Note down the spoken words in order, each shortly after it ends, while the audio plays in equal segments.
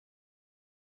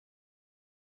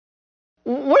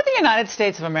We're the United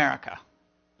States of America,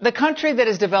 the country that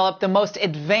has developed the most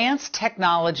advanced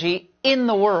technology in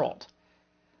the world.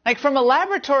 Like from a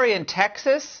laboratory in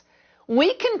Texas,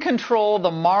 we can control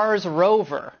the Mars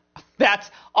rover. That's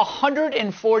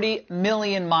 140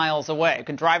 million miles away. You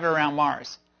can drive it around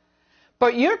Mars.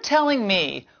 But you're telling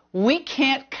me we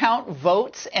can't count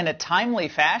votes in a timely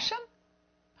fashion?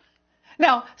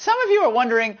 Now, some of you are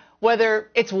wondering whether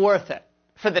it's worth it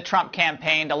for the Trump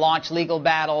campaign to launch legal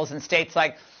battles in states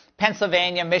like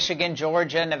Pennsylvania, Michigan,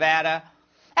 Georgia, Nevada.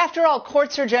 After all,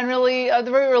 courts are generally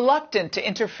very reluctant to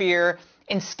interfere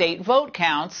in state vote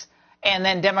counts, and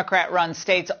then Democrat-run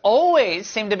states always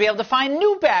seem to be able to find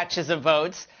new batches of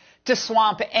votes to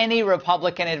swamp any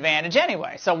Republican advantage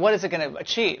anyway. So what is it going to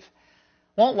achieve?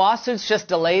 Won't lawsuits just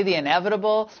delay the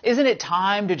inevitable? Isn't it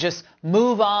time to just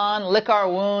move on, lick our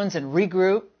wounds, and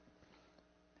regroup?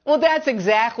 Well, that's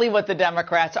exactly what the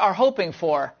Democrats are hoping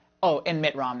for. Oh, and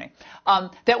Mitt Romney.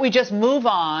 That we just move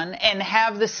on and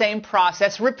have the same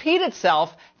process repeat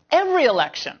itself every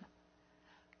election.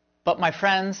 But, my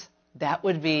friends, that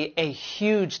would be a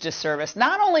huge disservice,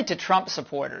 not only to Trump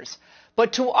supporters,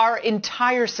 but to our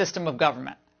entire system of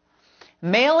government.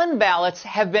 Mail-in ballots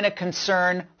have been a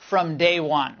concern from day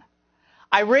one.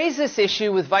 I raised this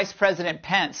issue with Vice President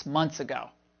Pence months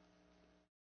ago.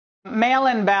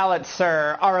 Mail-in ballots,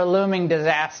 sir, are a looming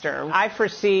disaster. I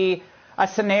foresee a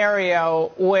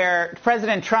scenario where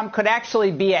President Trump could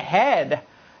actually be ahead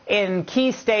in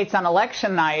key states on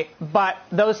election night, but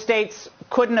those states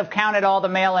couldn't have counted all the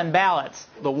mail-in ballots.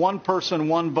 The one person,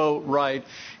 one vote right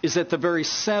is at the very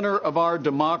center of our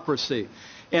democracy.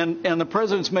 And the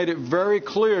president's made it very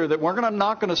clear that we're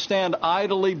not going to stand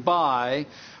idly by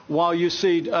while you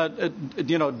see,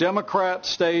 Democrat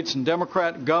states and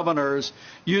Democrat governors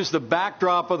use the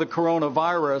backdrop of the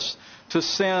coronavirus to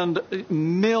send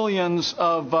millions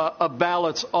of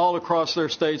ballots all across their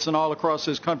states and all across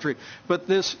this country. But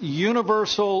this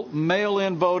universal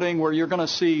mail-in voting where you're going to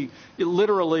see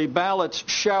literally ballots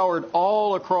showered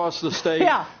all across the state,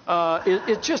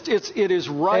 it is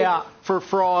ripe for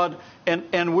fraud,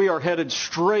 and we are headed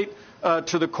straight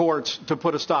to the courts to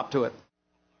put a stop to it.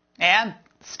 And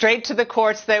straight to the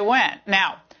courts they went.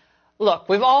 Now, look,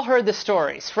 we've all heard the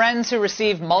stories. Friends who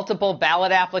received multiple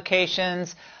ballot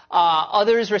applications,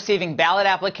 others receiving ballot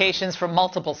applications from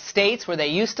multiple states where they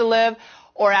used to live,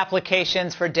 or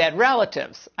applications for dead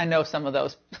relatives. I know some of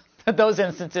those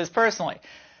instances personally.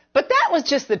 But that was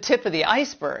just the tip of the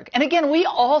iceberg. And again, we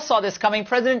all saw this coming.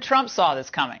 President Trump saw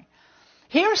this coming.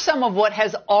 Here's some of what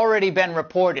has already been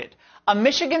reported. A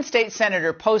Michigan state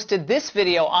senator posted this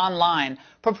video online,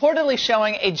 purportedly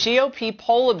showing a GOP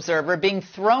poll observer being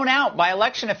thrown out by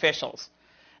election officials.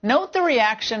 Note the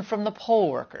reaction from the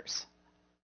poll workers.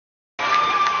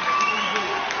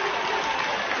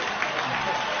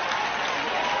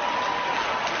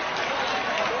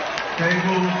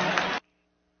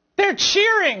 They're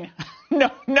cheering.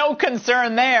 No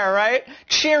concern there, right?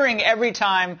 Cheering every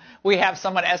time we have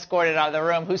someone escorted out of the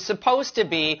room who's supposed to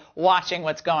be watching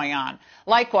what's going on.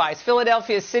 Likewise,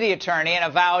 Philadelphia's city attorney, an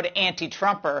avowed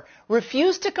anti-Trumper,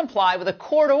 refused to comply with a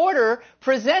court order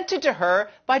presented to her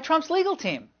by Trump's legal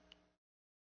team.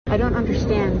 I don't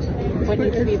understand what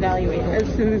needs to be evaluated. As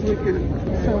soon as we can.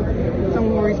 So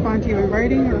someone will respond to you in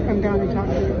writing or come down and talk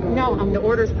to you? No, the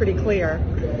order's pretty clear.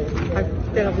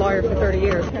 I've been a lawyer for 30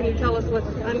 years. Can you tell us what's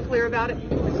unclear about it?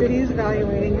 The city is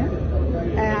evaluating it,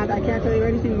 and I can't tell you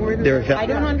anything more than that. I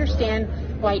don't understand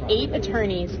why 8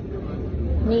 attorneys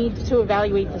need to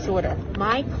evaluate this order.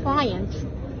 My client's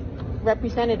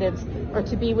representatives are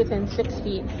to be within 6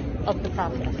 feet of the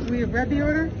process. We have read the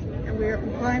order, and we are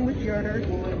complying with the order,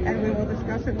 and we will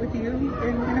discuss it with you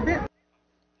in a bit.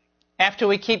 After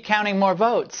we keep counting more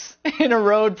votes and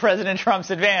erode President Trump's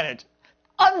advantage.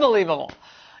 Unbelievable.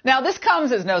 Now, this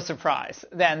comes as no surprise,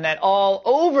 then, that all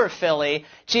over Philly,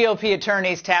 GOP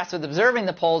attorneys tasked with observing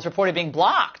the polls reported being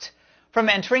blocked from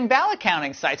entering ballot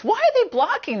counting sites. Why are they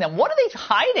blocking them? What are they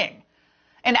hiding?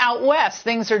 And out west,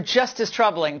 things are just as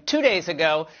troubling. 2 days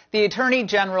ago, the attorney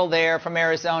general there from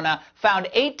Arizona found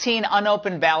 18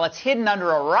 unopened ballots hidden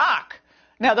under a rock.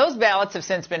 Now, those ballots have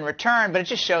since been returned, but it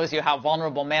just shows you how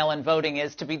vulnerable mail-in voting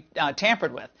is to be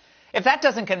tampered with. If that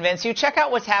doesn't convince you, check out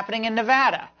what's happening in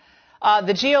Nevada.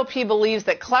 The GOP believes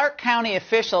that Clark County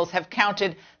officials have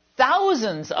counted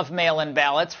thousands of mail-in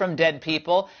ballots from dead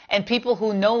people and people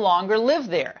who no longer live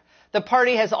there. The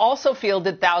party has also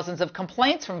fielded thousands of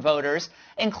complaints from voters,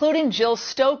 including Jill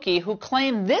Stokey, who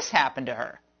claimed this happened to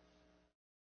her.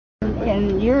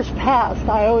 In years past,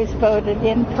 I always voted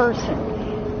in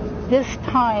person. This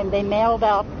time, they mailed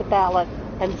out the ballot,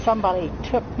 and somebody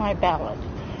took my ballot.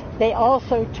 They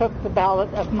also took the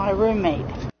ballot of my roommate.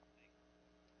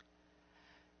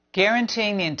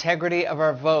 Guaranteeing the integrity of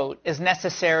our vote is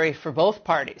necessary for both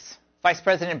parties. Vice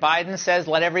President Biden says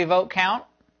let every vote count,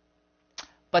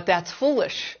 but that's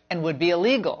foolish and would be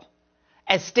illegal,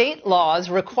 as state laws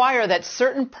require that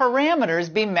certain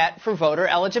parameters be met for voter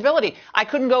eligibility. I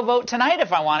couldn't go vote tonight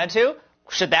if I wanted to.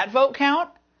 Should that vote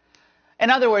count? In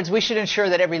other words, we should ensure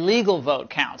that every legal vote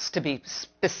counts, to be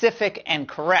specific and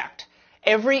correct.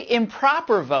 Every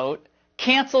improper vote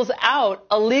cancels out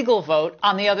a legal vote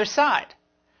on the other side.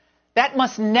 That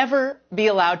must never be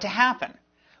allowed to happen.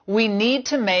 We need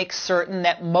to make certain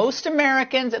that most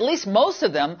Americans, at least most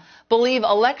of them, believe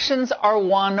elections are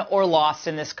won or lost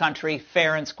in this country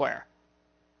fair and square.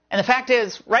 And the fact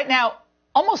is, right now,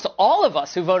 almost all of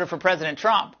us who voted for President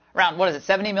Trump, around,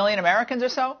 70 million Americans or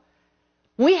so,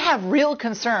 we have real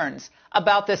concerns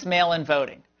about this mail-in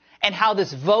voting and how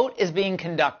this vote is being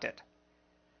conducted.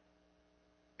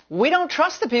 We don't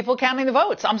trust the people counting the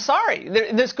votes. I'm sorry.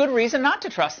 There's good reason not to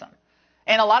trust them.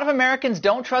 And a lot of Americans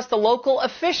don't trust the local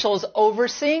officials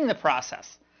overseeing the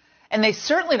process. And they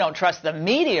certainly don't trust the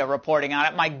media reporting on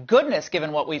it. My goodness,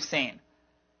 given what we've seen.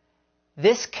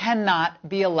 This cannot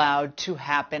be allowed to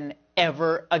happen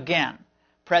ever again.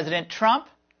 President Trump,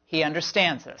 he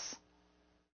understands this.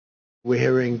 We're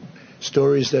hearing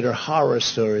stories that are horror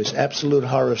stories, absolute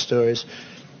horror stories.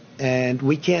 And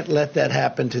we can't let that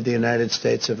happen to the United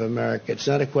States of America. It's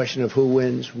not a question of who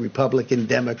wins, Republican,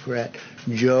 Democrat,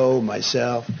 Joe,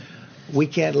 myself. We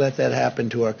can't let that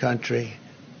happen to our country.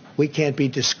 We can't be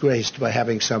disgraced by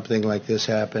having something like this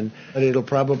happen. But it'll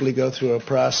probably go through a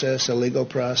process, a legal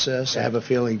process. I have a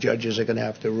feeling judges are going to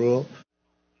have to rule.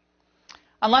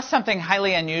 Unless something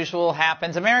highly unusual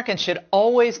happens, Americans should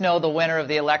always know the winner of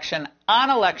the election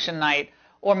on election night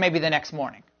or maybe the next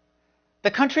morning. The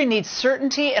country needs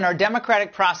certainty, and our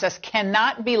democratic process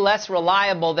cannot be less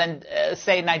reliable than,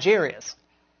 say, Nigeria's.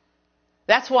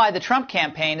 That's why the Trump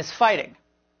campaign is fighting.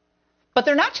 But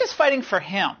they're not just fighting for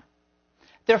him.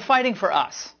 They're fighting for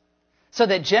us, so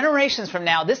that generations from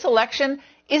now, this election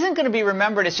isn't going to be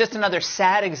remembered as just another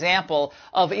sad example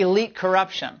of elite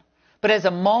corruption, but as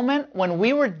a moment when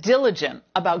we were diligent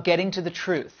about getting to the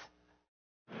truth.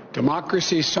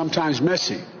 Democracy is sometimes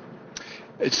messy.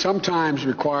 It sometimes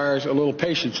requires a little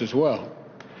patience as well.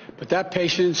 But that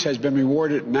patience has been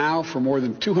rewarded now for more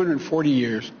than 240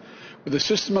 years with a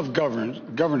system of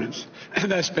governance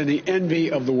that's been the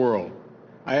envy of the world.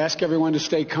 I ask everyone to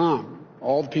stay calm,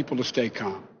 all the people to stay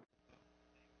calm.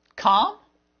 Calm?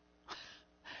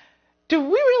 Do we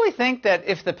really think that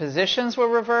if the positions were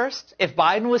reversed, if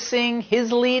Biden was seeing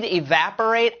his lead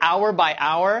evaporate hour by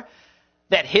hour,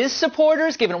 that his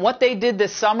supporters, given what they did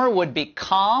this summer, would be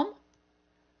calm?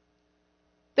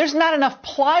 There's not enough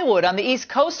plywood on the East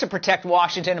Coast to protect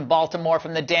Washington and Baltimore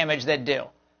from the damage they'd do.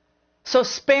 So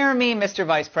spare me, Mr.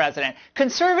 Vice President.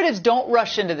 Conservatives don't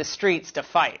rush into the streets to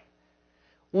fight.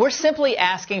 We're simply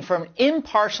asking for an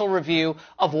impartial review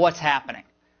of what's happening.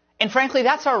 And frankly,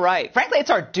 that's our right. Frankly,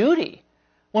 it's our duty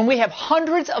when we have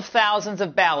hundreds of thousands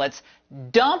of ballots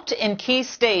dumped in key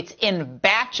states in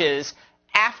batches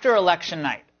after election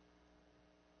night.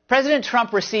 President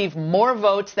Trump received more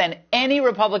votes than any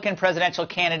Republican presidential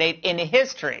candidate in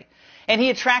history, and he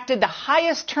attracted the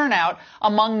highest turnout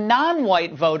among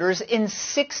non-white voters in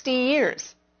 60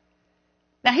 years.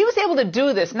 Now, he was able to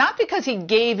do this not because he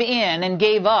gave in and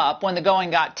gave up when the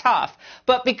going got tough,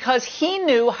 but because he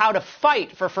knew how to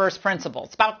fight for first principles.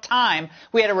 It's about time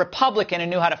we had a Republican who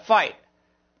knew how to fight.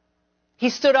 He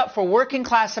stood up for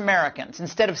working-class Americans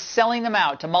instead of selling them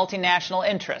out to multinational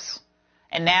interests.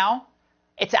 And now,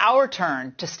 it's our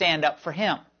turn to stand up for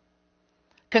him.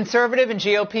 Conservative and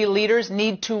GOP leaders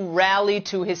need to rally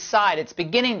to his side. It's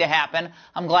beginning to happen.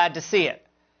 I'm glad to see it.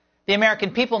 The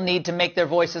American people need to make their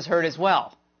voices heard as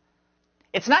well.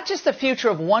 It's not just the future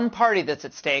of one party that's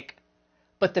at stake,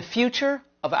 but the future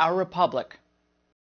of our republic.